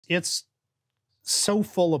It's so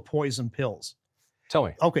full of poison pills. Tell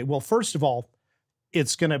me. Okay, well, first of all,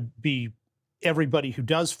 it's going to be everybody who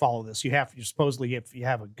does follow this. You supposedly, if you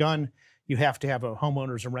have a gun, you have to have a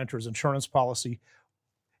homeowners and renters insurance policy.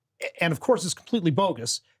 And of course, it's completely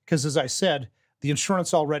bogus because, as I said, the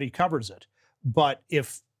insurance already covers it. But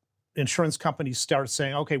if insurance companies start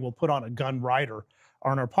saying, okay, we'll put on a gun rider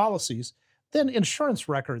on our policies, then insurance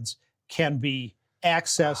records can be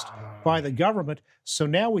accessed by the government. So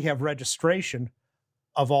now we have registration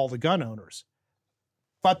of all the gun owners.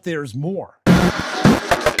 But there's more.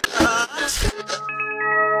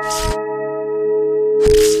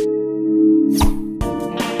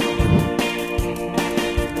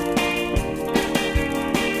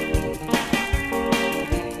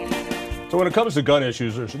 So when it comes to gun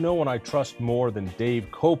issues, there's no one I trust more than Dave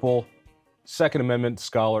Kopel, Second Amendment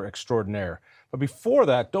scholar extraordinaire. But before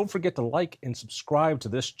that, don't forget to like and subscribe to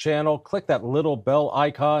this channel. Click that little bell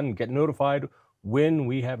icon and get notified when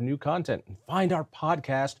we have new content. And find our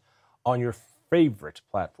podcast on your favorite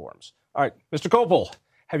platforms. All right, Mr. Kopel,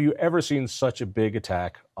 have you ever seen such a big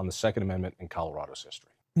attack on the Second Amendment in Colorado's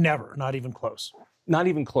history? Never, not even close. Not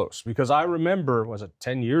even close, because I remember, was it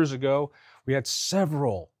 10 years ago, we had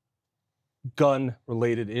several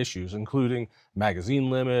gun-related issues, including magazine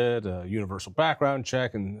limit, universal background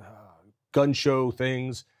check, and gun show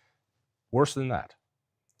things. Worse than that.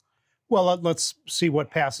 Well, let's see what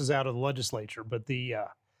passes out of the legislature. But the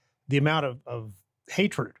amount of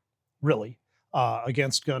hatred, really,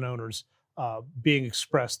 against gun owners being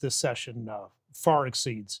expressed this session far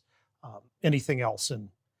exceeds anything else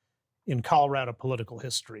in Colorado political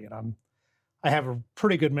history. And I have a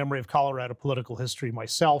pretty good memory of Colorado political history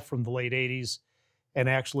myself from the late 80s, and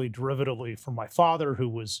actually derivatively from my father, who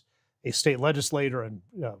was a state legislator and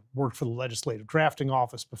worked for the legislative drafting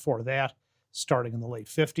office before that, starting in the late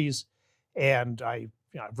 50s. And I've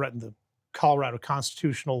written the Colorado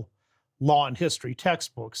Constitutional Law and History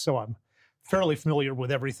textbook, so I'm fairly familiar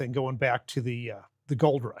with everything going back to the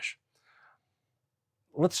gold rush.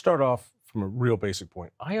 Let's start off from a real basic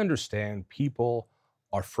point. I understand people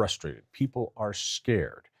are frustrated. People are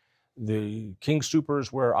scared. The King Soopers,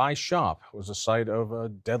 where I shop, was a site of a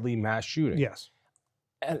deadly mass shooting. Yes.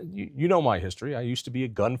 And you know my history. I used to be a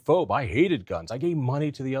gun phobe. I hated guns. I gave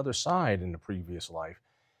money to the other side in a previous life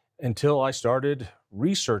until I started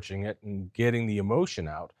researching it and getting the emotion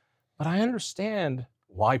out. But I understand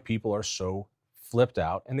why people are so flipped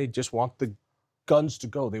out, and they just want the guns to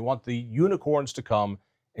go. They want the unicorns to come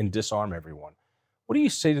and disarm everyone. What do you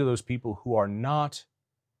say to those people who are not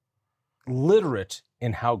literate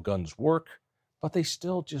in how guns work, but they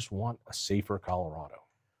still just want a safer Colorado?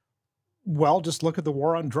 Well, just look at the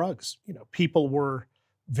war on drugs. People were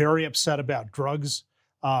very upset about drugs.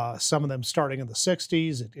 Some of them starting in the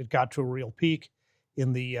 60s. It got to a real peak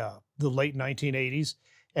in the late 1980s.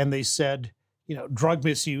 And they said, drug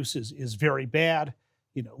misuse is very bad.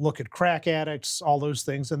 Look at crack addicts, all those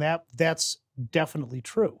things. And that's definitely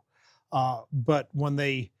true. But when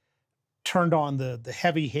they turned on the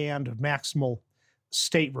heavy hand of maximal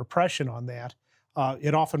state repression on that,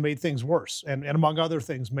 it often made things worse, and among other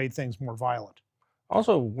things, made things more violent.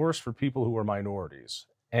 Also worse for people who are minorities.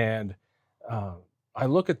 And I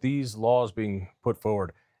look at these laws being put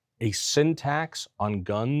forward, a sin tax on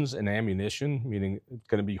guns and ammunition, meaning it's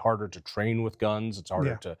going to be harder to train with guns, it's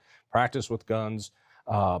harder to practice with guns,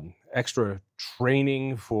 extra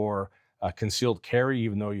training for concealed carry,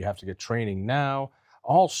 even though you have to get training now.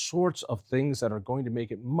 All sorts of things that are going to make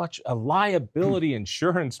it a liability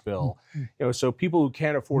insurance bill. So people who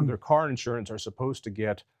can't afford their car insurance are supposed to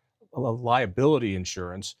get a liability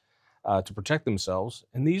insurance to protect themselves.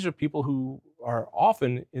 And these are people who are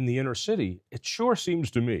often in the inner city. It sure seems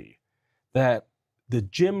to me that the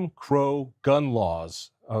Jim Crow gun laws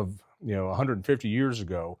of 150 years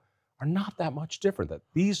ago are not that much different. That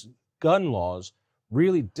these gun laws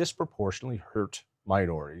really disproportionately hurt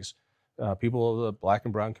minorities. People of the Black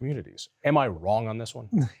and brown communities. Am I wrong on this one?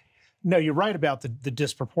 No, you're right about the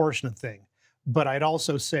disproportionate thing. But I'd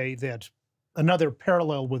also say that another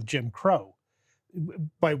parallel with Jim Crow,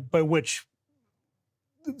 by which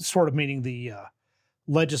sort of meaning the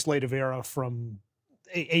legislative era from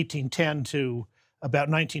 1810 to about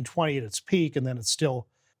 1920 at its peak, and then it still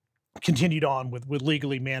continued on with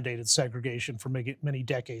legally mandated segregation for many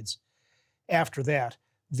decades after that.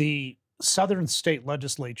 The Southern state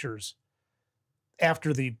legislatures,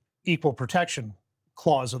 after the Equal Protection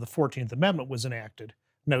Clause of the 14th Amendment was enacted,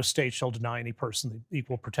 no state shall deny any person the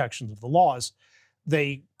equal protections of the laws,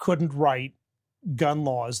 they couldn't write gun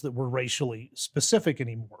laws that were racially specific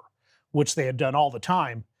anymore, which they had done all the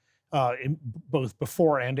time both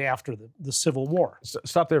before and after the Civil War.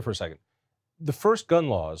 Stop there for a second. The first gun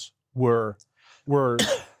laws were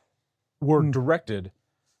directed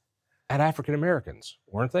at African Americans,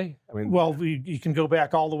 weren't they? I mean, well, you can go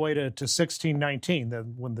back all the way to 1619,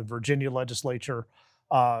 when the Virginia legislature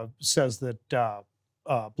says that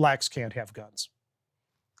blacks can't have guns.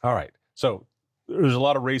 All right. So there's a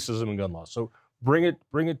lot of racism in gun laws. So bring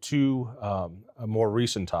it to more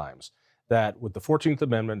recent times. That with the 14th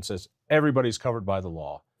Amendment, it says everybody's covered by the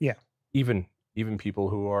law. Yeah. Even people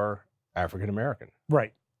who are African American.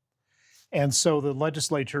 Right. And so the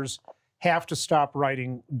legislatures have to stop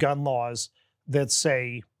writing gun laws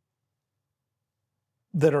that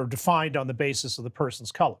are defined on the basis of the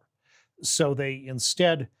person's color. So they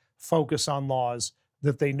instead focus on laws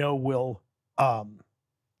that they know will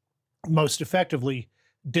most effectively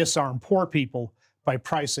disarm poor people by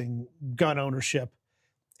pricing gun ownership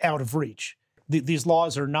out of reach. These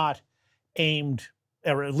laws are not aimed,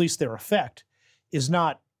 or at least their effect is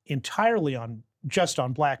not entirely just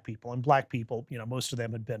on black people. And black people, most of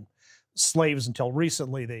them had been slaves until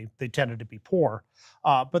recently. They tended to be poor.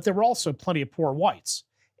 But there were also plenty of poor whites.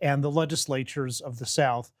 And the legislatures of the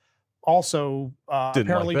South also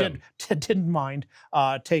apparently didn't mind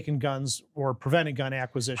taking guns or preventing gun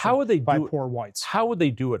acquisition by poor whites. How would they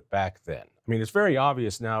do it back then? I mean, it's very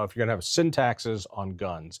obvious now if you're going to have sin taxes on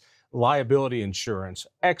guns, liability insurance,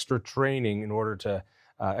 extra training in order to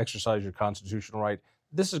exercise your constitutional right,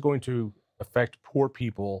 this is going to affect poor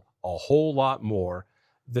people a whole lot more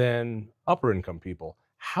than upper income people.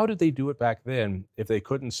 How did they do it back then if they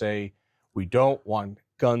couldn't say, we don't want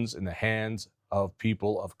guns in the hands of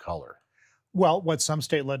people of color? Well, what some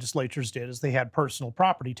state legislatures did is they had personal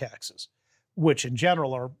property taxes, which in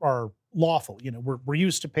general are lawful. We're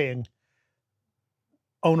used to paying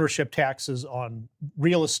ownership taxes on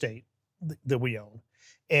real estate that we own,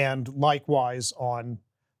 and likewise on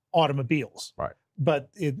automobiles. Right. But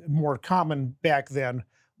more common back then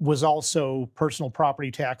was also personal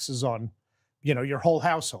property taxes on, your whole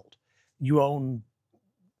household. You own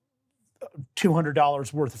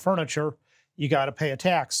 $200 worth of furniture, you got to pay a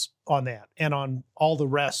tax on that and on all the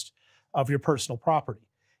rest of your personal property.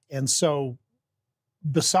 And so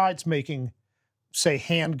besides making, say,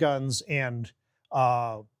 handguns and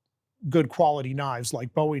good quality knives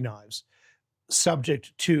like Bowie knives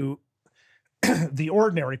subject to the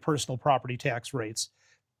ordinary personal property tax rates,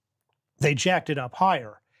 they jacked it up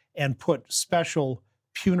higher and put special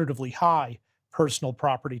punitively high personal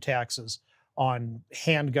property taxes on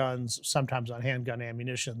handguns, sometimes on handgun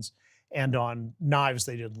ammunitions, and on knives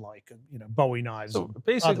they didn't like, Bowie knives. So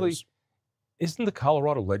basically, isn't the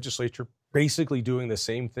Colorado legislature basically doing the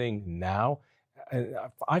same thing now? And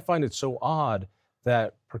I find it so odd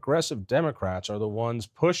that progressive Democrats are the ones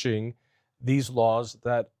pushing these laws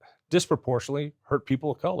that disproportionately hurt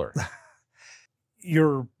people of color.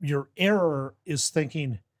 Your error is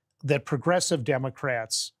thinking that progressive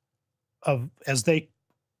Democrats, as they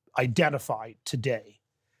identify today,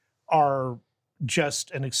 are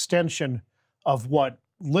just an extension of what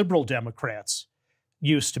liberal Democrats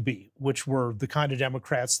used to be, which were the kind of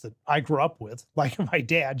Democrats that I grew up with, like my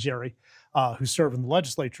dad, Jerry, who served in the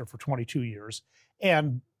legislature for 22 years.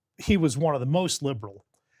 And he was one of the most liberal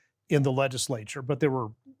in the legislature, but there were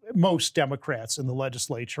most Democrats in the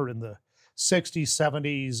legislature in the 60s,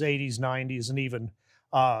 70s, 80s, 90s, and even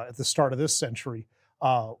at the start of this century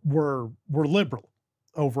were liberal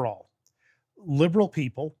overall. Liberal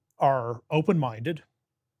people are open-minded,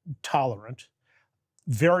 tolerant,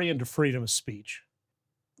 very into freedom of speech.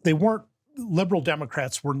 Liberal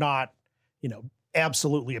Democrats were not,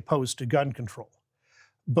 absolutely opposed to gun control.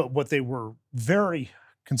 But what they were very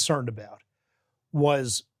concerned about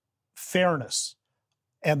was fairness.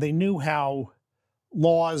 And they knew how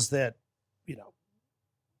laws that,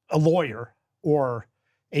 a lawyer or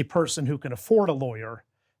a person who can afford a lawyer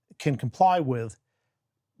can comply with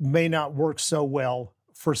may not work so well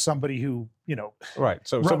for somebody who, right.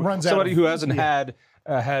 So runs somebody who hasn't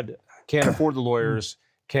can't afford the lawyers,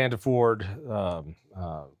 can't afford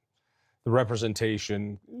the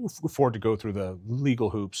representation, afford to go through the legal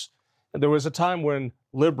hoops. And there was a time when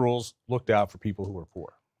liberals looked out for people who were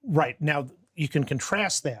poor. Right. Now, you can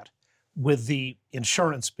contrast that with the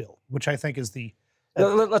insurance bill, which I think is the...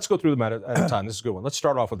 Let's go through them at a time. This is a good one. Let's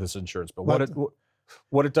start off with this insurance bill.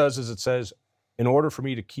 What it does is it says, in order for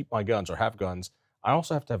me to keep my guns or have guns, I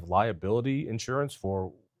also have to have liability insurance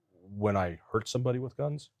for when I hurt somebody with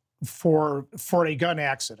guns? For a gun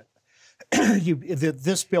accident.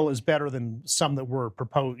 This bill is better than some that were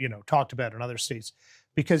proposed, talked about in other states,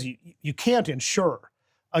 because you can't insure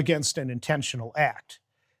against an intentional act.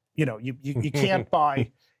 You can't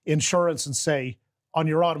buy insurance and say on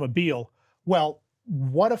your automobile, well,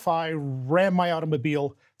 what if I ram my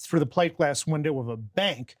automobile through the plate glass window of a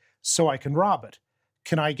bank so I can rob it?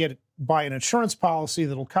 Can I buy an insurance policy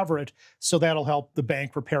that'll cover it so that'll help the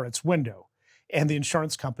bank repair its window? And the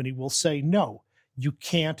insurance company will say, no, you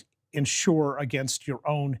can't insure against your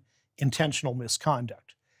own intentional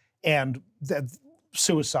misconduct. And that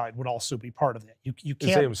suicide would also be part of that. You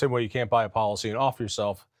can't. The same way you can't buy a policy and off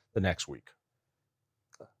yourself the next week.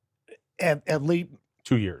 At least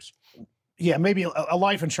 2 years. Yeah, maybe a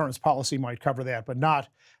life insurance policy might cover that, but not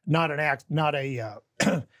a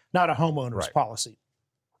homeowner's policy.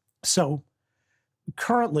 So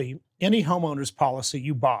currently, any homeowner's policy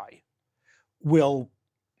you buy will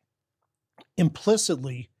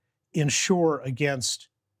implicitly insure against,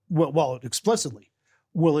 well, explicitly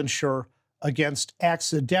will insure against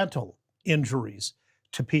accidental injuries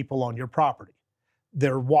to people on your property.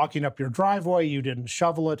 They're walking up your driveway, you didn't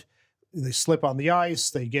shovel it, they slip on the ice,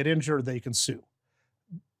 they get injured, they can sue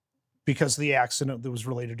because of the accident that was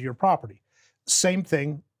related to your property. Same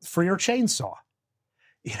thing for your chainsaw.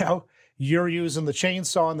 You know, you're using the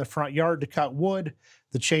chainsaw in the front yard to cut wood,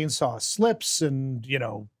 the chainsaw slips and, you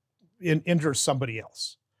know, injures somebody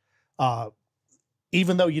else.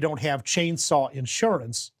 Even though you don't have chainsaw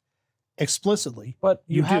insurance explicitly. But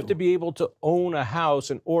you have to be able to own a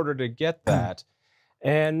house in order to get that.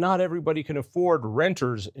 And not everybody can afford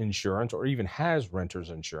renter's insurance or even has renter's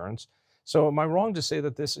insurance. So am I wrong to say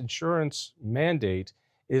that this insurance mandate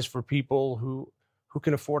is for people who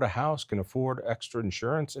can afford a house, can afford extra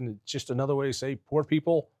insurance, and it's just another way to say, poor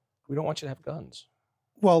people, we don't want you to have guns?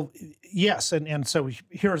 Well, yes, and so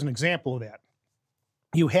here's an example of that.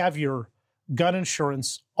 You have your gun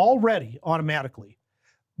insurance already automatically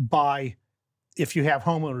if you have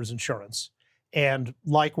homeowner's insurance, and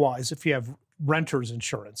likewise if you have renter's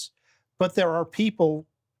insurance. But there are people,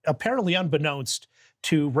 apparently unbeknownst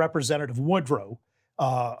to Representative Woodrow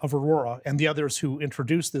of Aurora and the others who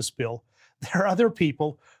introduced this bill, there are other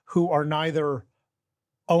people who are neither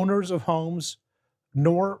owners of homes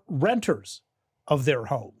nor renters of their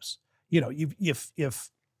homes. You know, if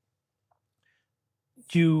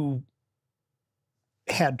you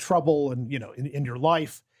had trouble and, you know, in your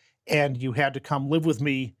life and you had to come live with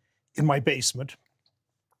me in my basement,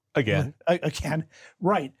 Again,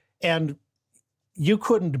 right. And you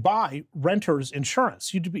couldn't buy renter's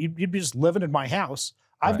insurance. You'd be just living in my house.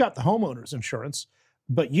 I've got the homeowner's insurance,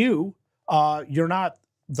 but you're not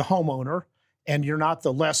the homeowner and you're not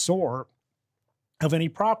the lessor of any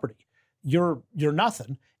property. You're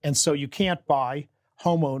nothing. And so you can't buy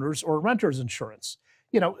homeowner's or renter's insurance.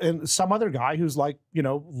 You know, and some other guy who's like, you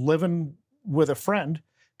know, living with a friend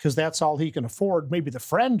because that's all he can afford. Maybe the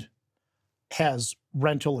friend has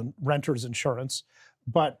rental and renter's insurance,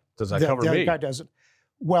 but does that cover me? The guy doesn't.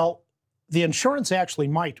 Well, the insurance actually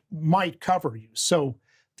might cover you. So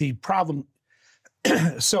the problem,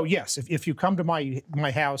 so yes, if you come to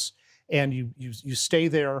my house and you stay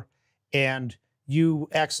there and you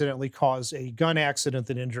accidentally cause a gun accident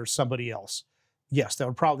that injures somebody else, yes, that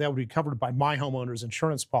would be covered by my homeowner's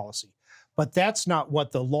insurance policy. But that's not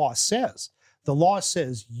what the law says. The law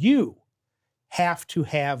says you have to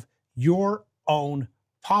have your own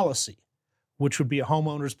policy, which would be a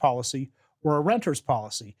homeowner's policy or a renter's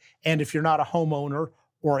policy. And if you're not a homeowner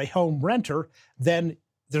or a home renter, then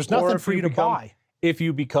there's nothing for you to buy. If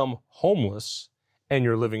you become homeless and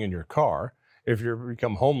you're living in your car, if you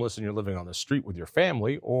become homeless and you're living on the street with your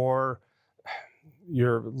family, or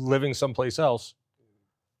you're living someplace else,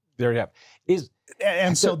 there you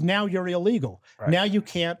have. So now you're illegal. Right. Now you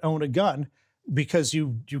can't own a gun because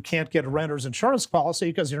you can't get a renter's insurance policy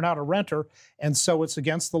because you're not a renter, and so it's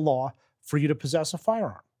against the law for you to possess a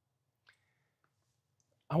firearm.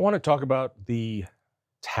 I want to talk about the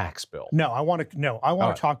tax bill. I want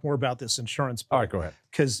to talk more about this insurance bill. All right, go ahead.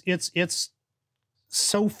 Because it's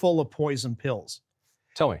so full of poison pills.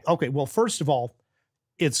 Tell me. Okay, well, first of all,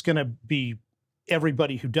 it's going to be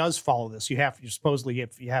everybody who does follow this. Supposedly,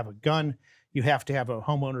 if you have a gun, you have to have a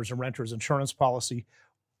homeowner's and renter's insurance policy.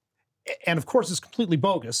 And of course, it's completely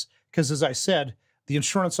bogus because, as I said, the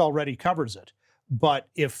insurance already covers it. But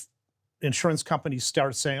if insurance companies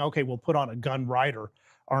start saying, okay, we'll put on a gun rider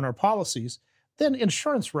on our policies, then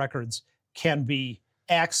insurance records can be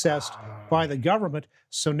accessed by the government.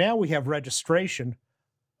 So now we have registration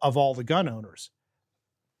of all the gun owners.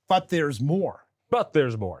 But there's more.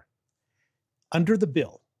 Under the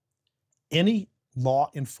bill, any law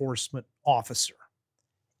enforcement officer,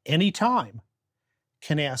 anytime,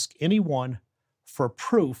 can ask anyone for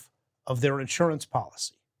proof of their insurance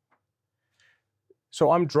policy. So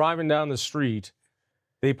I'm driving down the street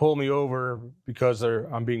They pull me over because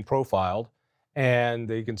I'm being profiled, and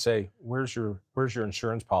they can say, "Where's your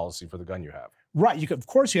insurance policy for the gun you have?" Right. Of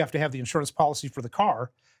course, you have to have the insurance policy for the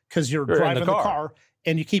car because you're driving the car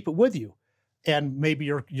and you keep it with you, and maybe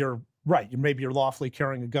you're right. Maybe you're lawfully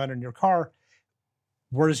carrying a gun in your car.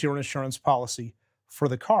 Where's your insurance policy for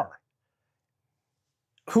the car?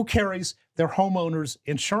 Who carries their homeowner's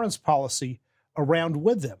insurance policy around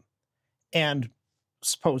with them? And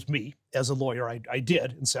suppose me, as a lawyer, I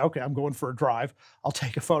did and say, okay, I'm going for a drive. I'll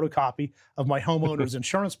take a photocopy of my homeowner's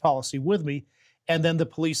insurance policy with me. And then the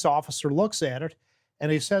police officer looks at it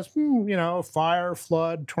and he says, fire,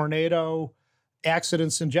 flood, tornado,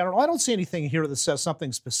 accidents in general. I don't see anything here that says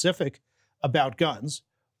something specific about guns,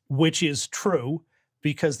 which is true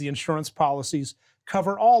because the insurance policies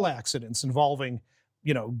cover all accidents involving,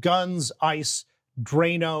 guns, ice,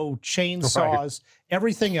 Drano, chainsaws,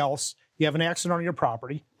 everything else. You have an accident on your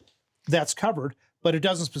property, that's covered, but it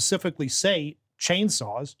doesn't specifically say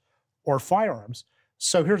chainsaws or firearms.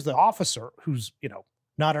 So here's the officer who's,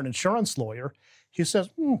 not an insurance lawyer. He says,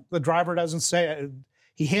 the driver doesn't say,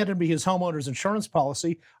 he handed me his homeowner's insurance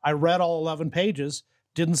policy. I read all 11 pages,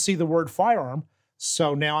 didn't see the word firearm.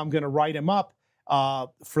 So now I'm going to write him up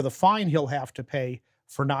for the fine he'll have to pay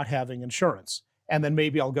for not having insurance. And then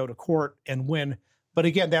maybe I'll go to court and win. But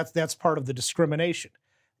again, that's part of the discrimination.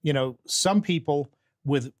 Some people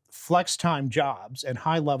with flex time jobs and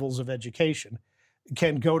high levels of education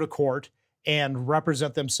can go to court and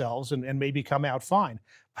represent themselves and maybe come out fine.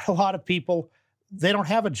 But a lot of people, they don't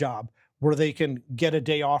have a job where they can get a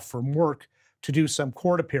day off from work to do some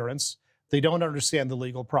court appearance. They don't understand the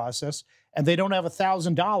legal process, and they don't have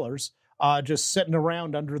 $1,000 just sitting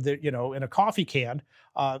around under in a coffee can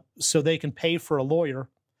so they can pay for a lawyer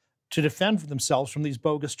to defend themselves from these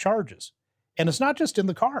bogus charges. And it's not just in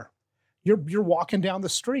the car. You're walking down the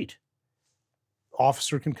street.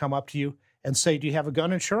 Officer can come up to you and say, do you have a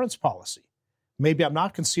gun insurance policy? Maybe I'm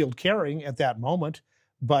not concealed carrying at that moment,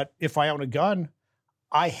 but if I own a gun,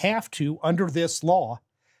 I have to, under this law,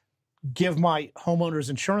 give my homeowner's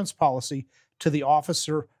insurance policy to the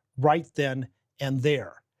officer right then and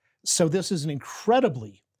there. So this is an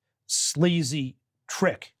incredibly sleazy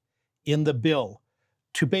trick in the bill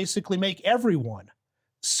to basically make everyone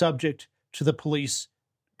subject to the police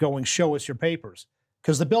going, show us your papers.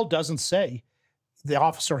 Because the bill doesn't say the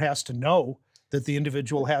officer has to know that the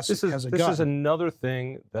individual has a gun. This is another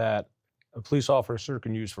thing that a police officer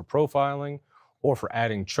can use for profiling or for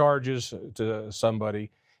adding charges to somebody.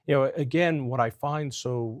 Again, what I find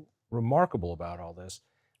so remarkable about all this,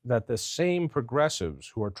 that the same progressives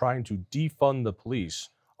who are trying to defund the police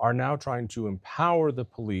are now trying to empower the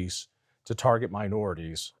police to target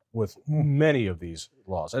minorities with many of these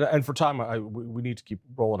laws. And for time, we need to keep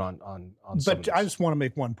rolling on But I just want to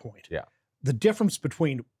make one point. Yeah. The difference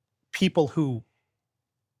between people who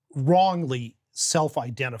wrongly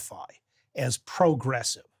self-identify as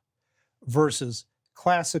progressive versus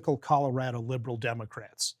classical Colorado liberal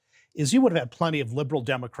Democrats is you would have had plenty of liberal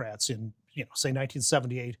Democrats in, say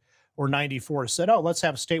 1978 or 94 said, oh, let's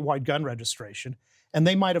have statewide gun registration. And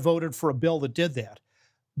they might have voted for a bill that did that.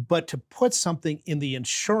 But to put something in the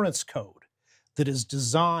insurance code that is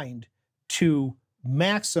designed to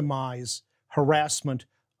maximize harassment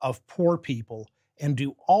of poor people and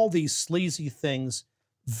do all these sleazy things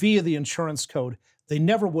via the insurance code, they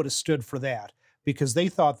never would have stood for that because they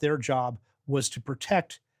thought their job was to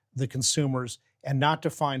protect the consumers and not to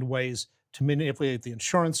find ways to manipulate the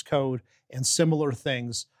insurance code and similar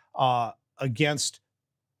things against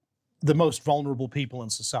the most vulnerable people in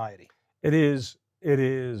society. It is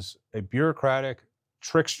a bureaucratic,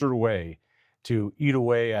 trickster way to eat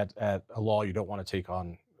away at a law you don't want to take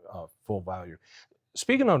on full value.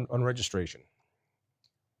 Speaking on registration,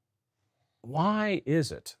 why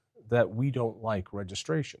is it that we don't like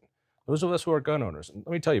registration? Those of us who are gun owners, and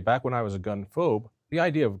let me tell you, back when I was a gun phobe, the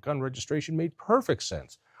idea of gun registration made perfect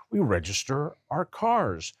sense. We register our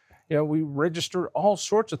cars. We register all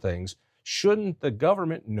sorts of things. Shouldn't the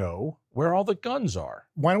government know where all the guns are?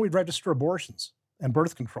 Why don't we register abortions and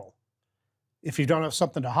birth control? If you don't have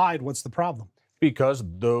something to hide, what's the problem? Because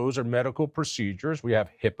those are medical procedures. We have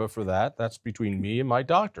HIPAA for that. That's between me and my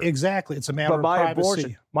doctor. Exactly. It's a matter of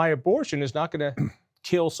privacy. My abortion is not going to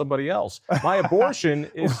kill somebody else. My abortion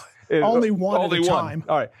is only one at a time.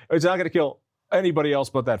 All right. It's not going to kill anybody else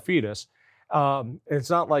but that fetus. It's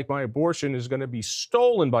not like my abortion is going to be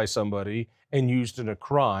stolen by somebody and used in a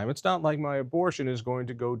crime. It's not like my abortion is going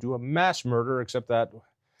to go do a mass murder, except that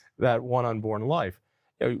one unborn life.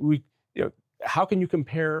 How can you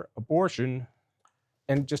compare abortion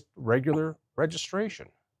and just regular registration?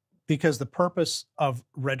 Because the purpose of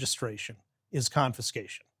registration is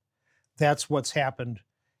confiscation. That's what's happened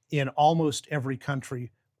in almost every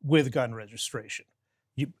country with gun registration.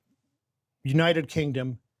 United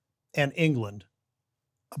Kingdom and England,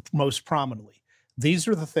 most prominently. These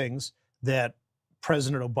are the things that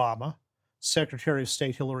President Obama, Secretary of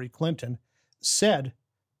State Hillary Clinton said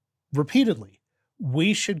repeatedly.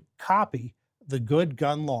 We should copy the good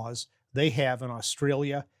gun laws they have in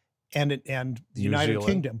Australia and the United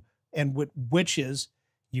Kingdom, and which is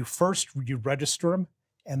you register them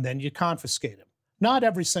and then you confiscate them. Not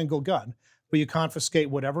every single gun, but you confiscate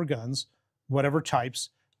whatever guns, whatever types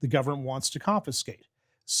the government wants to confiscate.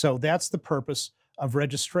 So that's the purpose of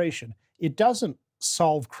registration. It doesn't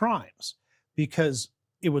solve crimes, because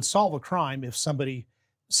it would solve a crime if somebody,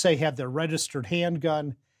 say, had their registered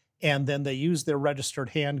handgun and then they used their registered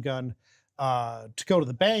handgun to go to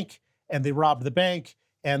the bank, and they robbed the bank,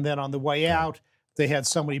 and then on the way out, they had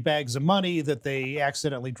so many bags of money that they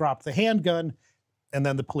accidentally dropped the handgun, and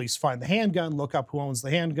then the police find the handgun, look up who owns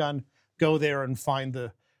the handgun, go there and find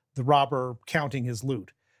the robber counting his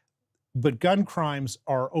loot. But gun crimes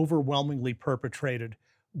are overwhelmingly perpetrated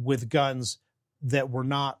with guns that were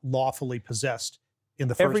not lawfully possessed in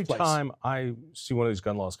the first place. Every time I see one of these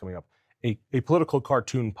gun laws coming up, a political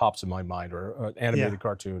cartoon pops in my mind, or an animated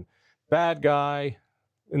cartoon. Bad guy,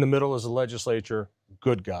 in the middle is the legislature,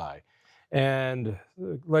 good guy. And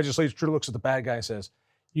the legislature looks at the bad guy and says,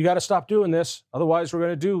 you got to stop doing this, otherwise we're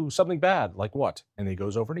going to do something bad. Like what? And he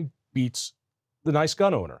goes over and he beats the nice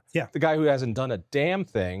gun owner. Yeah. The guy who hasn't done a damn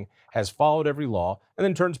thing, has followed every law, and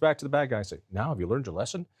then turns back to the bad guy and says, now have you learned your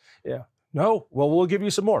lesson? Yeah. No? Well, we'll give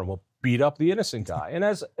you some more, and we'll beat up the innocent guy. And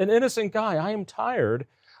as an innocent guy, I am tired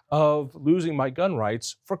of losing my gun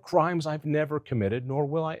rights for crimes I've never committed, nor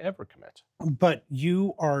will I ever commit. But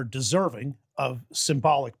you are deserving of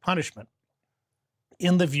symbolic punishment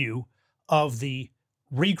in the view of the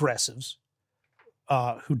regressives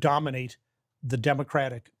who dominate the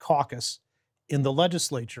Democratic caucus in the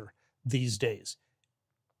legislature these days.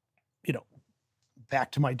 You know,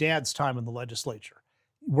 back to my dad's time in the legislature.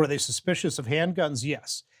 Were they suspicious of handguns?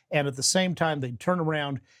 Yes. And at the same time, they'd turn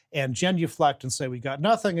around and genuflect and say, we got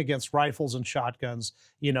nothing against rifles and shotguns.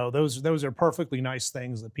 You know, those are perfectly nice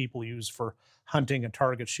things that people use for hunting and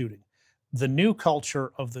target shooting. The new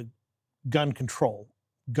culture of the gun control,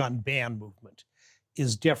 gun ban movement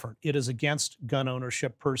is different. It is against gun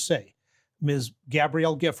ownership per se. Ms.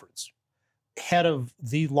 Gabrielle Giffords, head of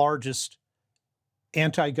the largest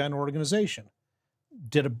anti-gun organization,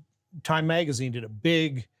 Time magazine did a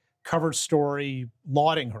big cover story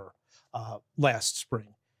lauding her last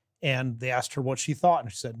spring. And they asked her what she thought,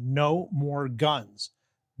 and she said, no more guns,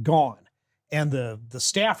 gone. And the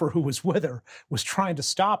staffer who was with her was trying to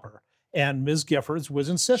stop her, and Ms. Giffords was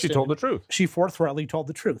insistent. She told the truth. She forthrightly told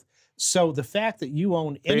the truth. So the fact that you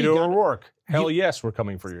own any Beto gun... O'Rourke, hell yes, we're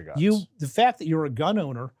coming for your guns. The fact that you're a gun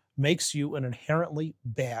owner makes you an inherently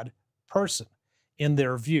bad person in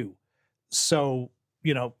their view. So,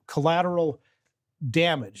 you know, collateral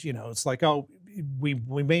damage, you know, it's like, oh, we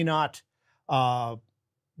may not,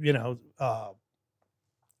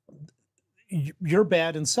 you're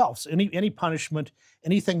bad in self. Any punishment,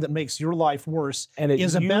 anything that makes your life worse, and it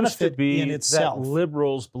is a benefit in itself. That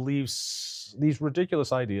liberals believe these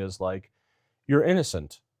ridiculous ideas like you're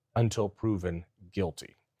innocent until proven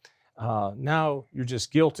guilty. Now you're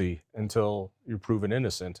just guilty until you're proven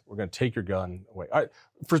innocent. We're going to take your gun away. All right,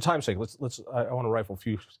 for time's sake, I want to rifle a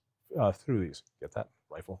few through these. Get that?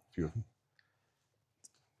 Rifle a few.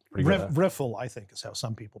 Riffle, I think, is how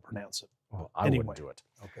some people pronounce it. Well, I wouldn't do it.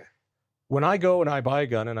 Okay. When I go and I buy a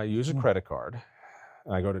gun and I use a credit card,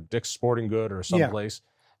 and I go to Dick's Sporting Good or someplace,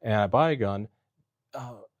 and I buy a gun,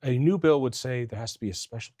 a new bill would say there has to be a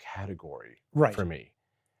special category for me.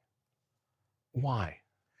 Why?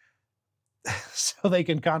 So they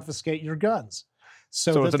can confiscate your guns.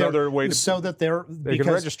 So it's another way to... So that they can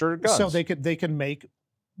register guns. So they can make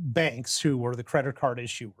banks, who are the credit card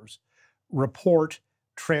issuers, report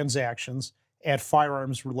transactions at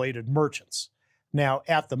firearms-related merchants. Now,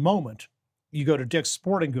 at the moment, you go to Dick's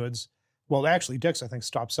Sporting Goods. Well, actually, Dick's, I think,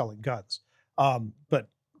 stopped selling guns. But,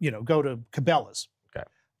 you know, go to Cabela's,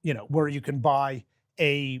 you know, where you can buy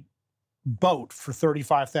a boat for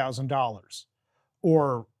 $35,000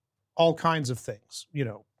 or all kinds of things, you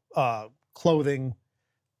know, clothing,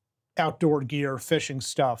 outdoor gear, fishing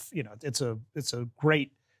stuff. You know, it's a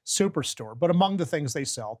great superstore. But among the things they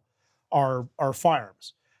sell are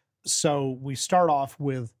firearms. So we start off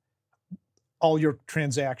with all your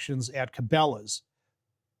transactions at Cabela's,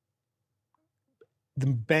 the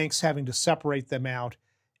banks having to separate them out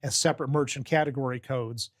as separate merchant category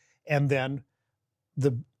codes, and then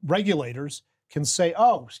the regulators can say,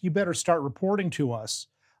 oh, you better start reporting to us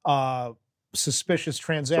suspicious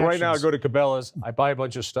transactions. So right now I go to Cabela's, I buy a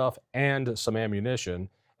bunch of stuff and some ammunition.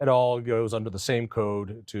 It all goes under the same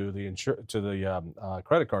code to the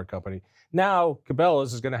credit card company. Now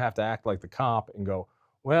Cabela's is going to have to act like the cop and go,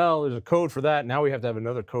 well, there's a code for that. Now we have to have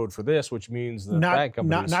another code for this, which means the bank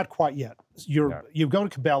companies... Not quite yet. You go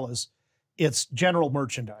to Cabela's, it's general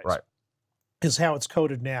merchandise. Right. Is how it's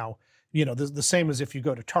coded now. You know, the same as if you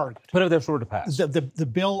go to Target. But if that's were to pass. The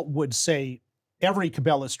bill would say every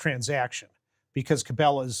Cabela's transaction, because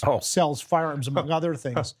Cabela's sells firearms, among other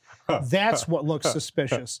things. That's what looks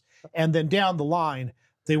suspicious. And then down the line,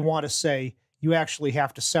 they want to say you actually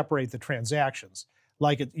have to separate the transactions.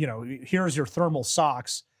 Like, you know, here's your thermal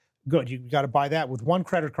socks. Good, you got to buy that with one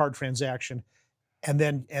credit card transaction. And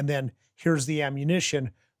then here's the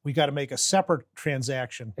ammunition. We got to make a separate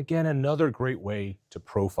transaction. Again, another great way to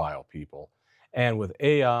profile people. And with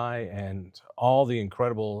AI and all the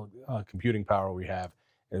incredible computing power we have,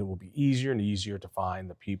 it will be easier and easier to find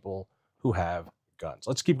the people who have guns.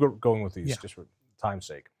 Let's keep going with these just for time's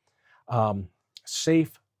sake.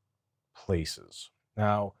 Safe places.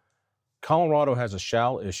 Now, Colorado has a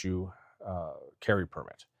shall issue carry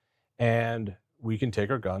permit, and we can take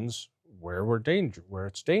our guns where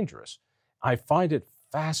it's dangerous. I find it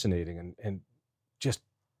fascinating and just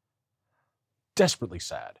desperately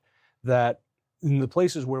sad that in the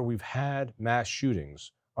places where we've had mass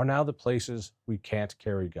shootings are now the places we can't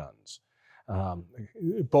carry guns.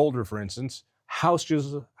 Boulder, for instance,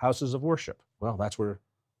 houses of worship. Well, that's where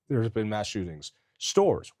there's been mass shootings.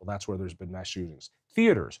 Stores, well, that's where there's been mass shootings.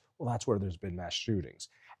 Theaters, well, that's where there's been mass shootings.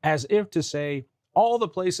 As if to say, all the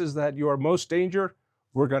places that you are most danger,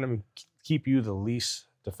 we're going to keep you the least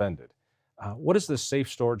defended. What does this safe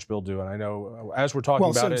storage bill do? And I know as we're talking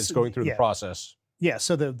about it, it's going through the process. Yeah,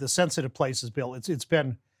 so the sensitive places bill, it's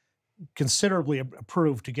been considerably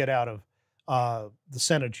approved to get out of the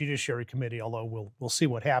Senate Judiciary Committee, although we'll see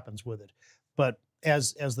what happens with it. But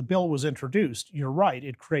as the bill was introduced, you're right,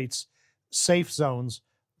 it creates safe zones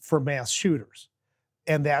for mass shooters.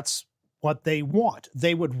 And that's what they want.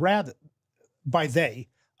 They would rather, by they,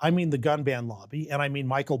 I mean the gun ban lobby, and I mean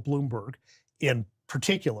Michael Bloomberg in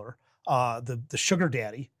particular, the sugar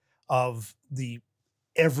daddy of the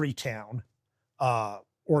Everytown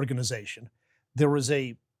organization. There was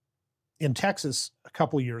in Texas a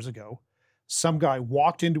couple of years ago, some guy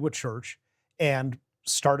walked into a church and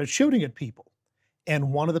started shooting at people.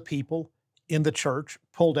 And one of the people in the church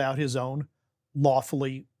pulled out his own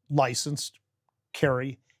lawfully licensed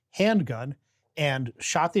carry handgun and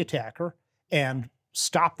shot the attacker and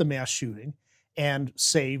stopped the mass shooting and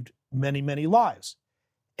saved many, many lives.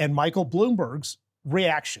 And Michael Bloomberg's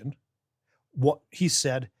reaction, what he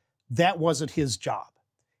said, that wasn't his job.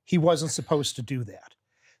 He wasn't supposed to do that.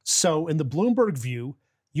 So in the Bloomberg view,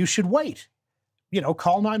 you should wait. You know,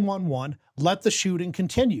 call 911, let the shooting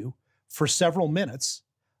continue for several minutes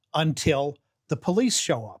until the police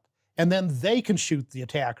show up. And then they can shoot the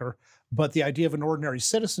attacker. But the idea of an ordinary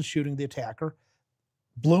citizen shooting the attacker,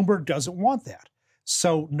 Bloomberg doesn't want that.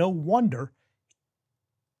 So no wonder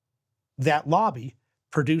that lobby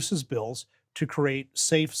produces bills to create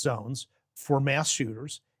safe zones for mass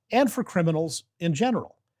shooters and for criminals in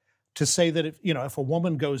general. To say that if a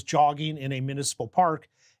woman goes jogging in a municipal park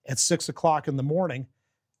at 6 o'clock in the morning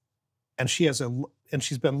and she's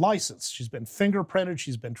been licensed, she's been fingerprinted,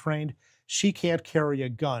 she's been trained, she can't carry a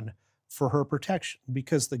gun for her protection,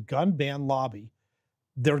 because the gun ban lobby,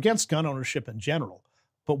 they're against gun ownership in general,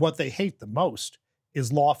 but what they hate the most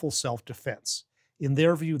is lawful self-defense. In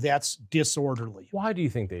their view, that's disorderly. Why do you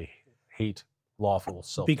think they hate lawful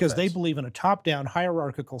self-defense? Because they believe in a top-down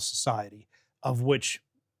hierarchical society of which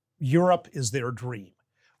Europe is their dream,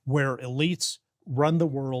 where elites run the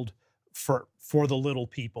world for the little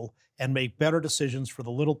people and make better decisions for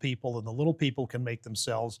the little people, and the little people can make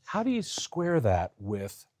themselves. How do you square that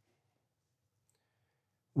with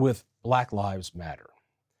Black Lives Matter?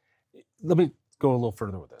 Let me go a little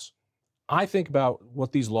further with this. I think about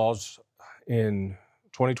what these laws in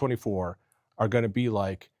 2024 are going to be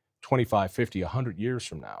like 25, 50, 100 years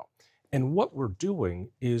from now. And what we're doing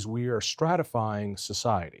is we are stratifying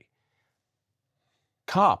society.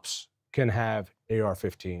 Cops can have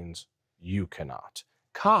AR-15s, you cannot.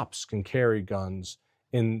 Cops can carry guns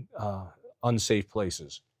in unsafe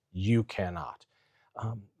places, you cannot.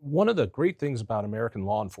 One of the great things about American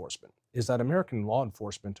law enforcement is that American law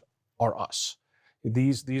enforcement are us.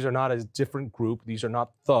 These are not a different group. These are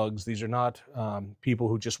not thugs. These are not people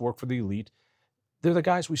who just work for the elite. They're the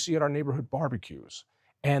guys we see at our neighborhood barbecues,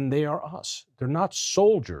 and they are us. They're not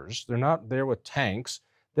soldiers. They're not there with tanks.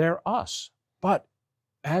 They're us. But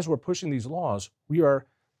as we're pushing these laws, we are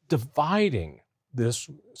dividing this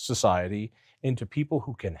society into people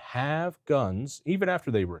who can have guns even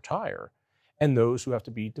after they retire and those who have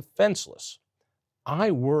to be defenseless.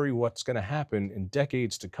 I worry what's going to happen in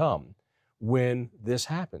decades to come when this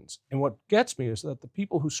happens. And what gets me is that the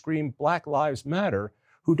people who scream Black Lives Matter,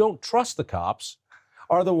 who don't trust the cops,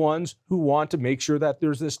 are the ones who want to make sure that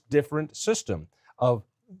there's this different system of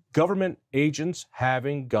government agents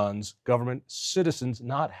having guns, government citizens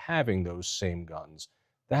not having those same guns.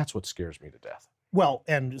 That's what scares me to death. Well,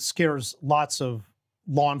 and it scares lots of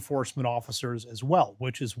law enforcement officers as well,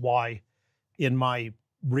 which is why in my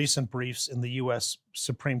recent briefs in the U.S.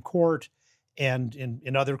 Supreme Court and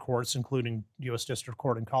in other courts, including U.S. District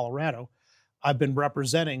Court in Colorado, I've been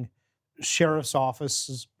representing sheriff's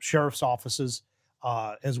offices,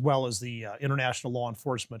 as well as the International Law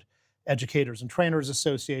Enforcement Educators and Trainers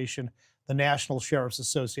Association, the National Sheriff's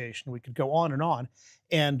Association. We could go on.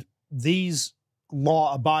 And these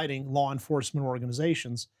law-abiding law enforcement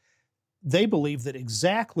organizations, they believe that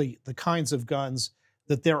exactly the kinds of guns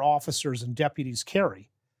that their officers and deputies carry,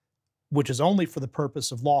 which is only for the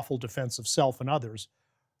purpose of lawful defense of self and others,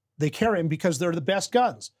 they carry them because they're the best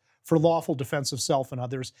guns for lawful defense of self and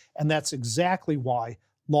others. And that's exactly why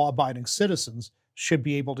law-abiding citizens should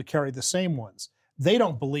be able to carry the same ones. They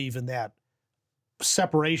don't believe in that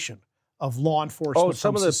separation of law enforcement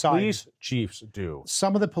some from of the society. police chiefs do.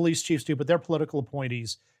 Some of the police chiefs do, but they're political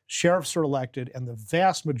appointees. Sheriffs are elected, and the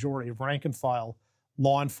vast majority of rank and file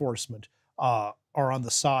law enforcement are on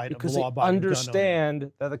the side Because of the they law-abiding gun owner.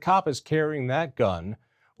 understand that the cop is carrying that gun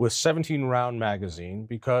with 17-round magazine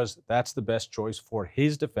because that's the best choice for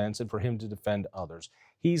his defense and for him to defend others.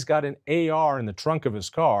 He's got an AR in the trunk of his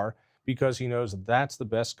car because he knows that that's the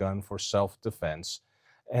best gun for self-defense.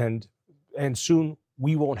 And soon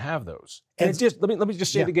we won't have those. And it just, let me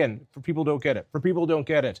just say it again for people who don't get it. For people who don't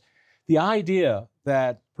get it, the idea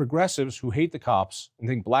that progressives who hate the cops and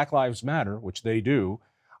think Black Lives Matter, which they do,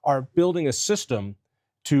 are building a system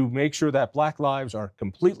to make sure that Black lives are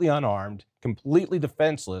completely unarmed, completely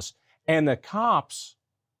defenseless, and the cops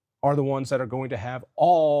are the ones that are going to have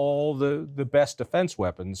all the best defense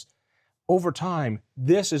weapons. Over time,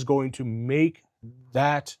 this is going to make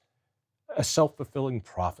that a self-fulfilling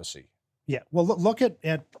prophecy. Yeah. Well, look at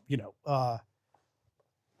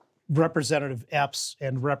Representative Epps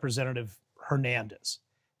and Representative Hernandez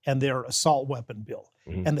and their assault weapon bill.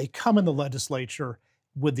 Mm-hmm. And they come in the legislature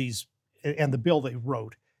with these, and the bill they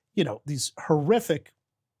wrote, these horrific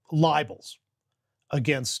libels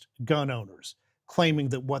against gun owners, claiming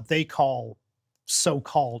that what they call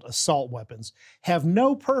so-called assault weapons have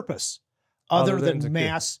no purpose other than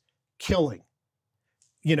mass killing.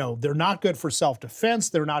 They're not good for self-defense.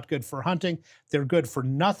 They're not good for hunting. They're good for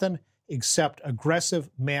nothing except aggressive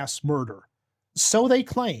mass murder. So they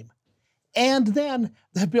claim. And then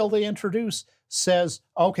the bill they introduce says,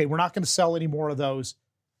 okay, we're not going to sell any more of those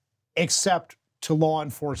except to law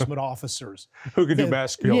enforcement officers. Who can do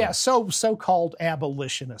mass killing. Yeah, so-called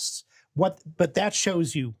abolitionists. But that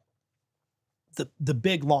shows you the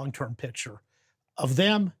big long-term picture of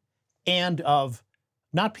them and of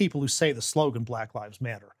not people who say the slogan Black Lives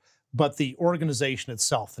Matter, but the organization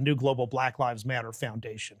itself, the New Global Black Lives Matter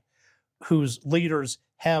Foundation, whose leaders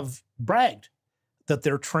have bragged that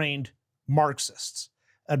they're trained Marxists,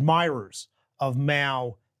 admirers of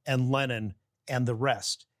Mao and Lenin and the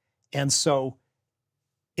rest. And so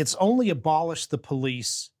it's only abolish the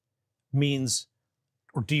police means,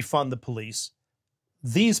 or defund the police,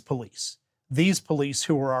 these police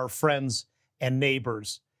who are our friends and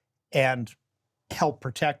neighbors and help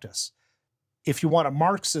protect us. If you want a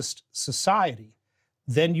Marxist society,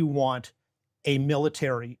 then you want a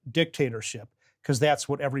military dictatorship, because that's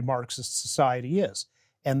what every Marxist society is.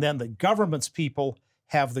 And then the government's people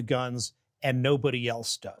have the guns and nobody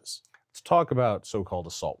else does. Let's talk about so-called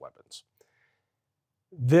assault weapons.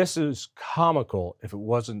 This is comical if it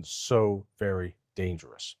wasn't so very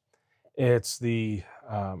dangerous. It's the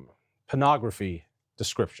pornography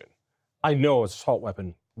description. I know it's an assault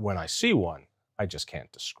weapon when I see one. I just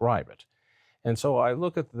can't describe it. And so I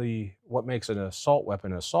look at what makes an assault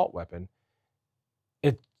weapon.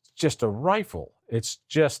 It's just a rifle. It's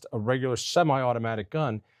just a regular semi-automatic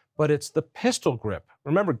gun, but it's the pistol grip.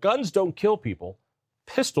 Remember, guns don't kill people.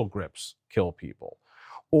 Pistol grips kill people.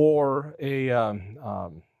 Or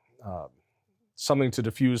something to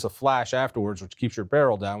diffuse the flash afterwards, which keeps your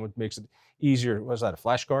barrel down, which makes it easier. What is that, a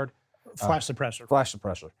flash guard? Flash suppressor. Flash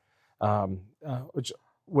suppressor,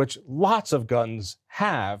 which lots of guns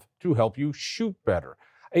have to help you shoot better.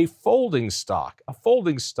 A folding stock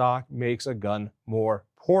makes a gun more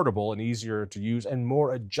portable and easier to use and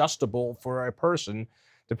more adjustable for a person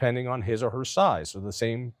depending on his or her size. So the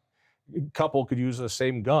same couple could use the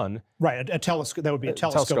same gun. Right, a telescope, that would be a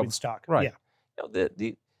telescoping stock. Right. Yeah. You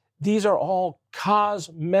know, these are all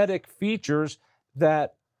cosmetic features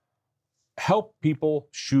that help people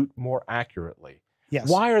shoot more accurately. Yes.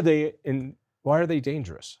 Why are they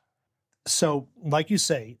dangerous? So, like you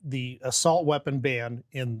say, the assault weapon ban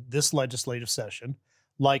in this legislative session,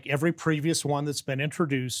 like every previous one that's been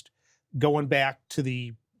introduced going back to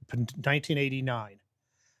the 1989,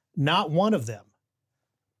 not one of them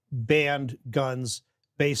banned guns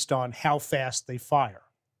based on how fast they fire.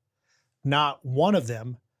 Not one of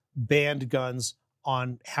them banned guns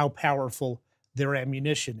on how powerful their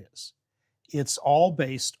ammunition is. It's all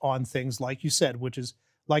based on things like you said, which is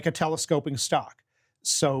like a telescoping stock.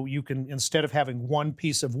 So you can, instead of having one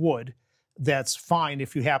piece of wood that's fine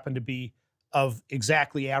if you happen to be of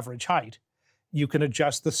exactly average height, you can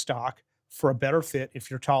adjust the stock for a better fit if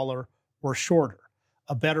you're taller or shorter.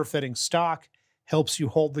 A better fitting stock helps you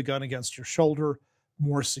hold the gun against your shoulder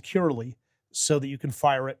more securely so that you can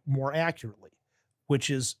fire it more accurately, which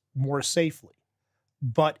is more safely.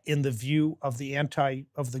 But in the view of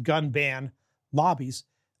the gun ban lobbies,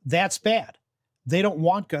 that's bad. They don't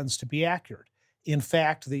want guns to be accurate. In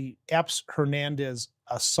fact, the Epps Hernandez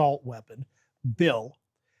assault weapon bill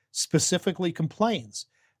specifically complains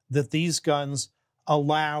that these guns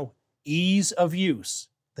allow ease of use,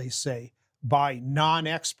 they say, by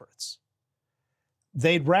non-experts.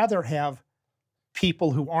 They'd rather have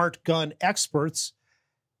people who aren't gun experts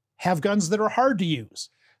have guns that are hard to use.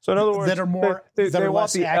 So in other words, that are more they that are want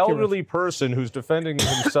less the accurate. elderly person who's defending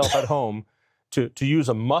himself at home to use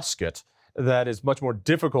a musket that is much more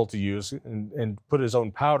difficult to use and put his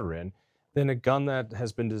own powder in than a gun that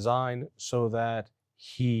has been designed so that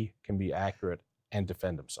he can be accurate and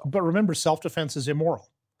defend himself. But remember, self-defense is immoral.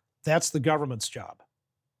 That's the government's job.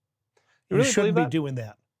 You You really shouldn't be believe that? doing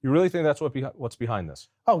that. You really think that's what's behind this?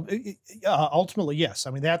 Oh, ultimately, yes.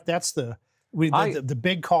 I mean, that's the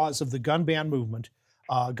big cause of the gun ban movement,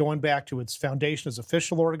 going back to its foundation as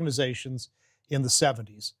official organizations in the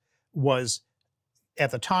 70s, was at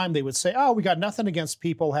the time they would say, oh, we got nothing against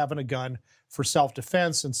people having a gun for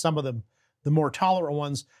self-defense. And some of them, the more tolerant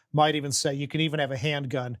ones, might even say you can even have a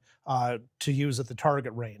handgun to use at the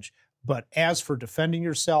target range. But as for defending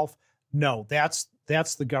yourself, no, that's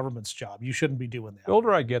the government's job. You shouldn't be doing that. The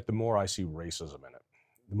older I get, the more I see racism in it.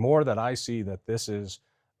 The more that I see that this is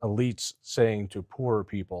elites saying to poorer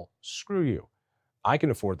people, screw you. I can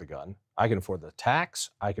afford the gun. I can afford the tax.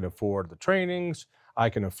 I can afford the trainings. I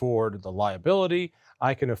can afford the liability.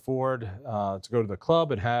 I can afford to go to the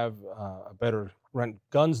club and have a better rent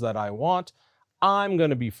guns that I want. I'm going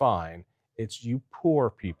to be fine. It's you poor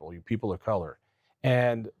people, you people of color.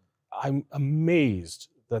 And I'm amazed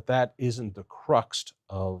that that isn't the crux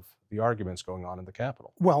of the arguments going on in the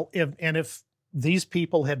Capitol. Well, if these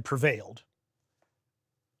people had prevailed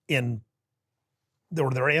in,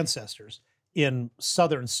 or their ancestors, in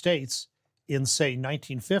southern states in, say,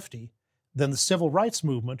 1950, then the civil rights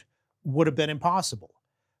movement would have been impossible.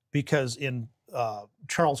 Because in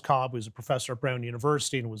Charles Cobb, who was a professor at Brown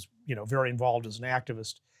University and was, very involved as an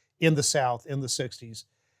activist in the South in the 60s,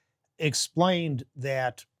 explained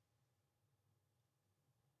that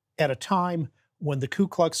at a time when the Ku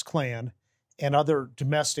Klux Klan and other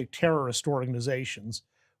domestic terrorist organizations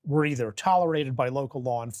were either tolerated by local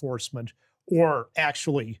law enforcement or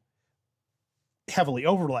actually heavily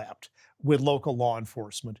overlapped with local law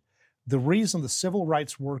enforcement, the reason the civil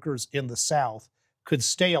rights workers in the South could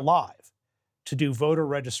stay alive to do voter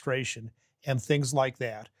registration and things like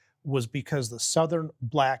that was because the Southern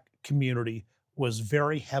Black community was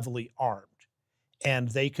very heavily armed, and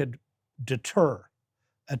they could deter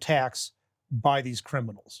attacks by these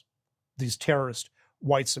criminals, these terrorist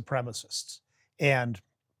white supremacists. And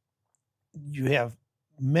you have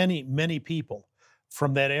many, many people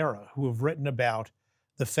from that era who have written about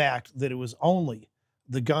the fact that it was only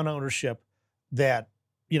the gun ownership that,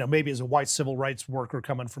 maybe as a white civil rights worker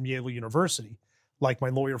coming from Yale University, like my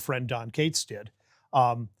lawyer friend Don Cates did,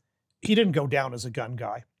 he didn't go down as a gun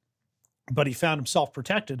guy, but he found himself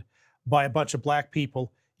protected by a bunch of black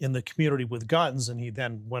people in the community with guns, and he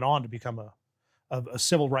then went on to become a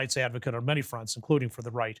civil rights advocate on many fronts, including for the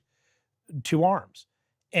right to arms.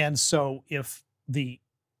 And so if the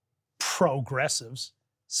progressives,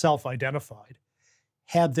 self-identified,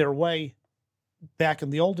 had their way back in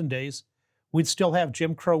the olden days, we'd still have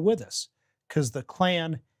Jim Crow with us, because the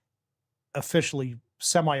Klan officially,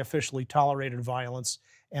 semi-officially tolerated violence,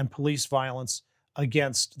 and police violence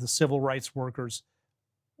against the civil rights workers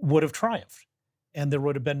would have triumphed, and there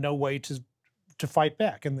would have been no way to fight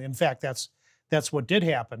back. And in fact, that's what did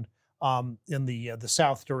happen in the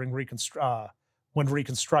South during when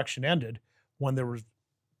Reconstruction ended, when there were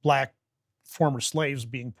black former slaves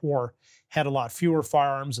being poor, had a lot fewer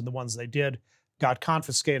firearms, and the ones they did got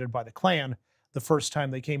confiscated by the Klan the first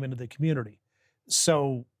time they came into the community.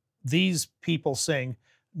 So these people saying,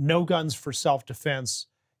 no guns for self-defense,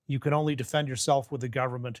 you can only defend yourself with the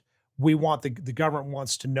government. We want the government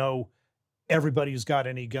wants to know everybody who's got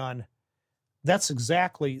any gun. That's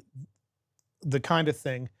exactly the kind of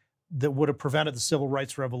thing that would have prevented the civil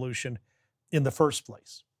rights revolution in the first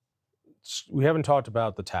place. We haven't talked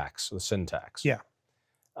about the tax, the sin tax. Yeah.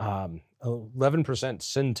 11%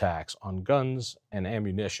 sin tax on guns and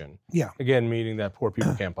ammunition. Yeah. Again, meaning that poor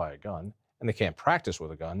people can't buy a gun and they can't practice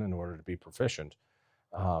with a gun in order to be proficient.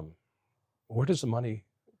 Where does the money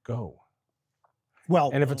go?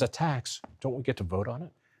 Well, and if it's a tax, don't we get to vote on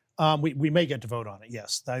it? We may get to vote on it.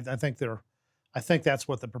 Yes, I think that's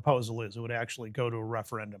what the proposal is. It would actually go to a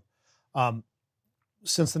referendum.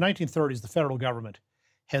 Since the 1930s, the federal government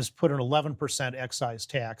has put an 11% excise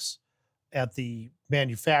tax at the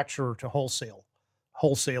manufacturer to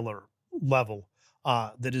wholesaler level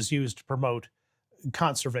that is used to promote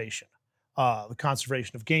conservation, the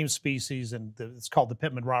conservation of game species, and it's called the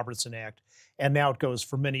Pittman-Robertson Act. And now it goes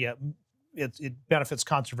for many. It benefits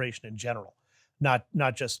conservation in general,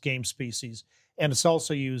 not just game species. And it's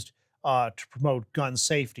also used to promote gun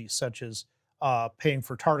safety, such as paying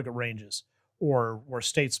for target ranges or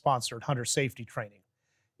state-sponsored hunter safety training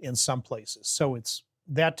in some places. So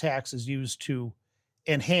that tax is used to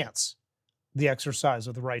enhance the exercise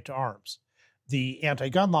of the right to arms. The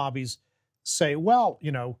anti-gun lobbies say, well,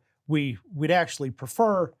 we'd actually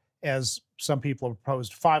prefer, as some people have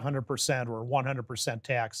proposed, 500% or 100%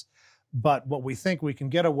 tax. But what we think we can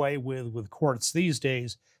get away with courts these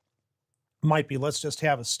days might be, let's just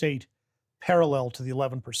have a state parallel to the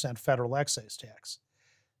 11% federal excise tax.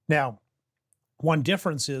 Now, one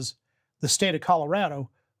difference is the state of Colorado,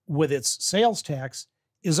 with its sales tax,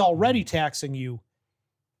 is already taxing you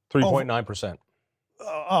 3.9%.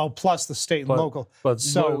 Plus the state and local. But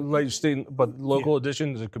local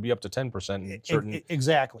additions, it could be up to 10% in certain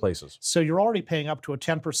exactly places. So you're already paying up to a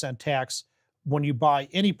 10% tax when you buy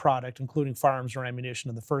any product, including firearms or ammunition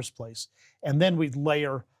in the first place. And then we'd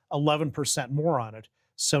layer 11% more on it.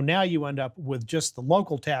 So now you end up with just the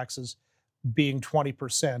local taxes being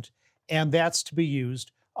 20%. And that's to be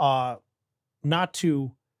used not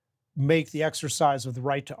to make the exercise of the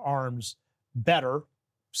right to arms better,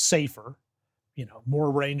 safer,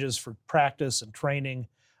 more ranges for practice and training,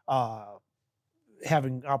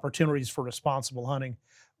 having opportunities for responsible hunting,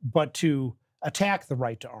 but to attack the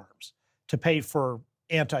right to arms, to pay for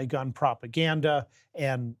anti-gun propaganda,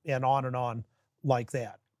 and on like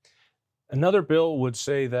that. Another bill would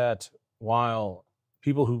say that while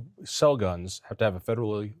people who sell guns have to have a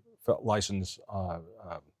federally licensed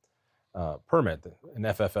permit, an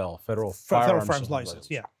FFL, Federal Firearms License.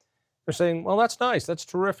 Yeah. They're saying, well, that's nice. That's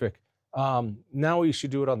terrific. Now we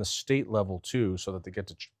should do it on the state level too, so that they get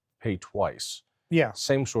to pay twice. Yeah.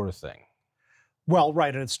 Same sort of thing. Well,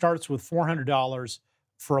 right. And it starts with $400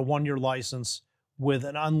 for a 1-year license with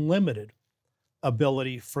an unlimited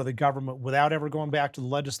ability for the government, without ever going back to the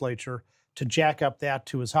legislature, to jack up that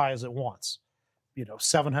to as high as it wants.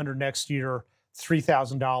 $700 next year,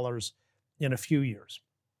 $3,000 in a few years.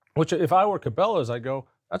 Which, if I were Cabela's, I'd go,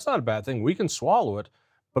 that's not a bad thing. We can swallow it,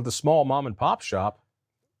 but the small mom and pop shop,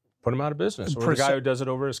 put them out of business. Or the guy who does it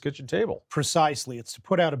over his kitchen table. Precisely. It's to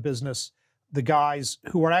put out of business the guys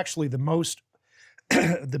who are actually the most,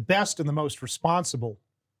 the best and the most responsible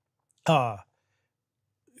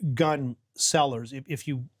gun sellers. If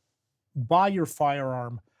you buy your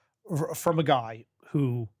firearm from a guy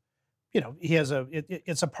who, he has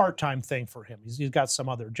it's a part-time thing for him. He's got some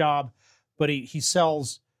other job, but he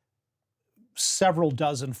sells several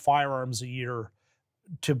dozen firearms a year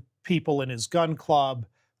to people in his gun club,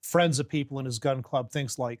 friends of people in his gun club,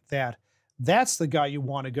 things like that. That's the guy you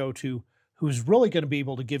want to go to, who's really going to be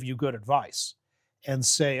able to give you good advice and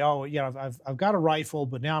say, oh, I've got a rifle,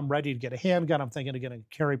 but now I'm ready to get a handgun. I'm thinking of getting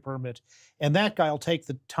a carry permit. And that guy will take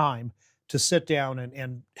the time to sit down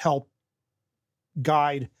and help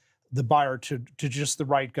guide the buyer to just the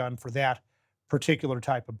right gun for that particular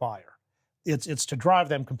type of buyer. It's to drive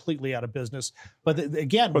them completely out of business. But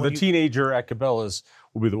again, the teenager at Cabela's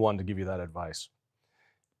will be the one to give you that advice.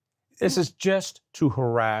 This is just to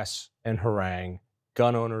harass and harangue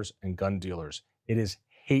gun owners and gun dealers. It is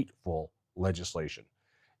hateful legislation.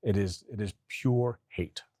 It is pure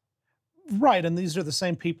hate. Right, and these are the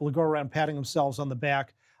same people who go around patting themselves on the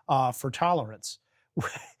back for tolerance,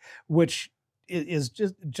 which is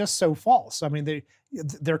just so false. I mean,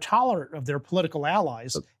 they're tolerant of their political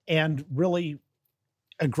allies and really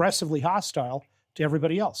aggressively hostile to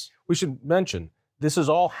everybody else. We should mention this is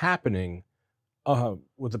all happening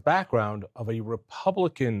with the background of a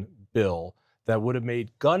Republican bill that would have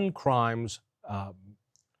made gun crimes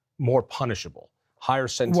more punishable, higher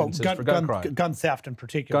sentences for gun crimes, gun theft in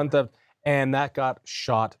particular. Gun theft, and that got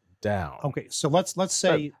shot down. Okay, so let's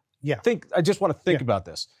say, I just want to think about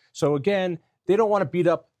this. So again, they don't want to beat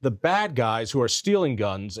up the bad guys who are stealing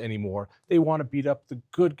guns anymore. They want to beat up the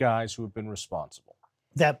good guys who have been responsible.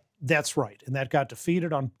 That's right, and that got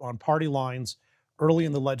defeated on party lines early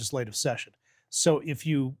in the legislative session. So if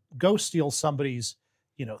you go steal somebody's,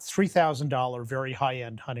 $3,000 very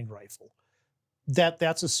high-end hunting rifle,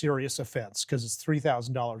 that's a serious offense because it's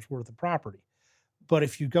 $3,000 worth of property. But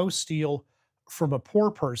if you go steal from a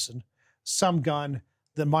poor person some gun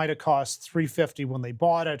that might have cost $350 when they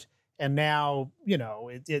bought it, and now it's maybe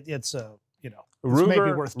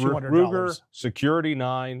worth $200. Ruger Security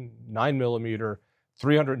 9mm,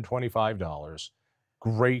 $325.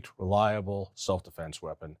 Great, reliable self-defense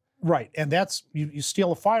weapon. Right, and that's you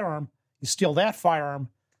steal a firearm, you steal that firearm.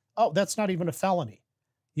 Oh, that's not even a felony.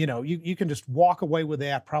 You can just walk away with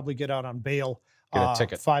that, probably get out on bail Get a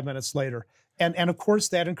ticket 5 minutes later. And of course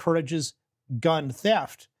that encourages gun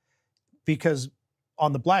theft because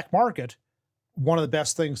on the black market, one of the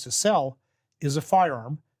best things to sell is a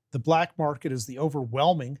firearm. The black market is the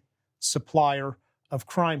overwhelming supplier of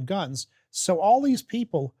crime guns. So all these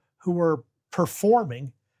people who are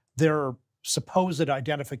performing their supposed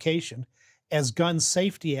identification as gun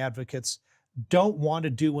safety advocates don't want to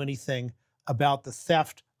do anything about the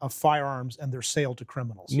theft of firearms and their sale to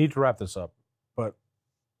criminals. Need to wrap this up, but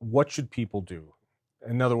what should people do?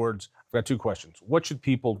 In other words, I've got two questions. What should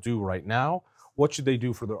people do right now? What should they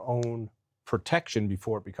do for their own protection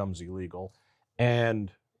before it becomes illegal?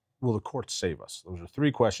 And will the courts save us? Those are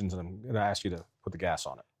three questions, and I'm going to ask you to put the gas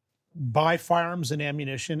on it. Buy firearms and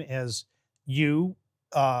ammunition as you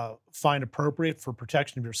find appropriate for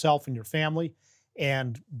protection of yourself and your family,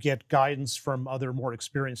 and get guidance from other more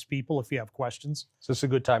experienced people if you have questions. So it's a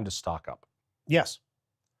good time to stock up. Yes,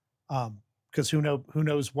 because who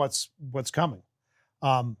knows what's coming.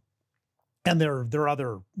 And there are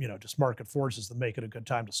other, just market forces that make it a good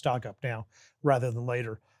time to stock up now rather than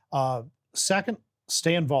later. Second,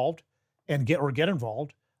 stay involved and get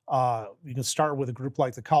involved. You can start with a group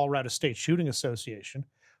like the Colorado State Shooting Association,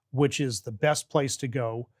 which is the best place to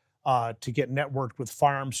go to get networked with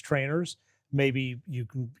firearms trainers. Maybe you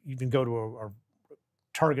can even go to a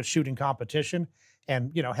target shooting competition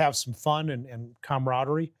and have some fun and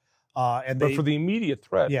camaraderie. But for the immediate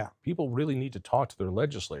threat, people really need to talk to their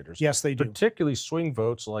legislators. Yes, they do. Particularly swing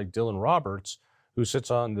votes like Dylan Roberts, who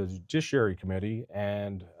sits on the Judiciary Committee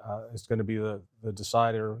and is going to be the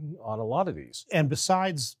decider on a lot of these. And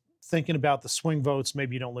besides thinking about the swing votes,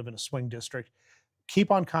 maybe you don't live in a swing district,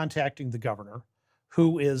 keep on contacting the governor,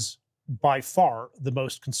 who is by far the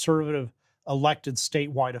most conservative elected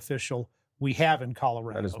statewide official we have in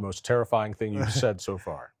Colorado. That is the most terrifying thing you've said so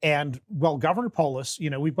far. And, well, Governor Polis,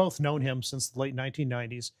 we've both known him since the late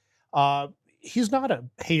 1990s. He's not a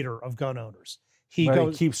hater of gun owners. He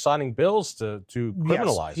keeps signing bills to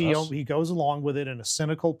criminalize us. He goes along with it in a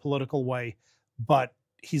cynical political way, but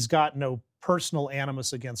he's got no personal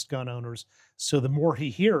animus against gun owners. So the more he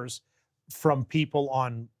hears from people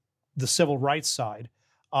on the civil rights side,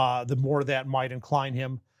 the more that might incline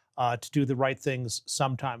him to do the right things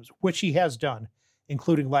sometimes, which he has done,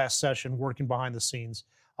 including last session, working behind the scenes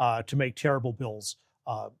to make terrible bills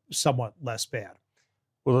somewhat less bad.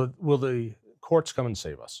 Will the courts come and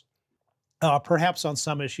save us? Perhaps on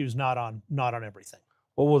some issues, not on everything.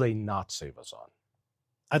 What will they not save us on?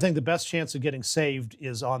 I think the best chance of getting saved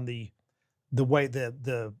is on the way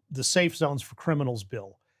the safe zones for criminals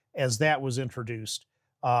bill, as that was introduced,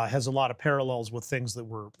 has a lot of parallels with things that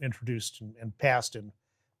were introduced and passed in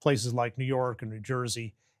places like New York and New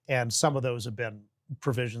Jersey, and some of those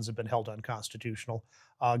provisions have been held unconstitutional.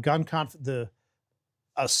 The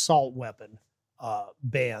assault weapon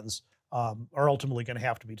bans are ultimately going to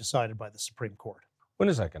have to be decided by the Supreme Court. When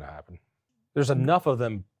is that going to happen? There's enough of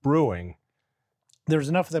them brewing. There's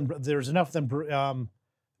enough of them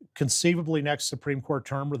conceivably next Supreme Court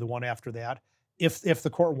term or the one after that, if the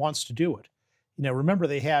court wants to do it. Remember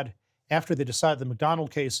they had, after they decided the McDonald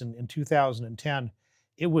case in 2010,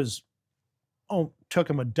 it took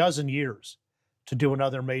them a dozen years to do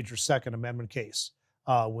another major Second Amendment case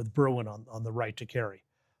with Bruen on the right to carry.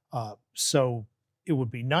 So it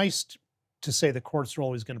would be nice to say the courts are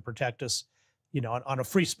always going to protect us. On a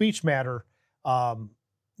free speech matter,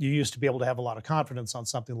 you used to be able to have a lot of confidence on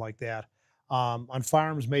something like that. On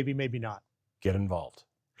firearms, maybe, maybe not. Get involved.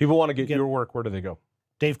 People want to get your work. Where do they go?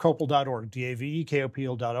 DaveKopel.org,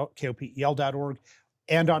 DaveKopel.org,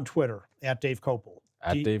 and on Twitter at Dave Kopel.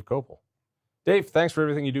 Dave Kopel. Dave, thanks for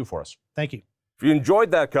everything you do for us. Thank you. If you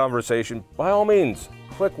enjoyed that conversation, by all means,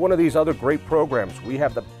 click one of these other great programs. We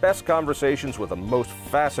have the best conversations with the most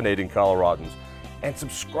fascinating Coloradans. And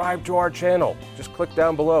subscribe to our channel. Just click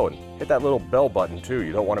down below and hit that little bell button too.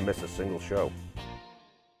 You don't want to miss a single show.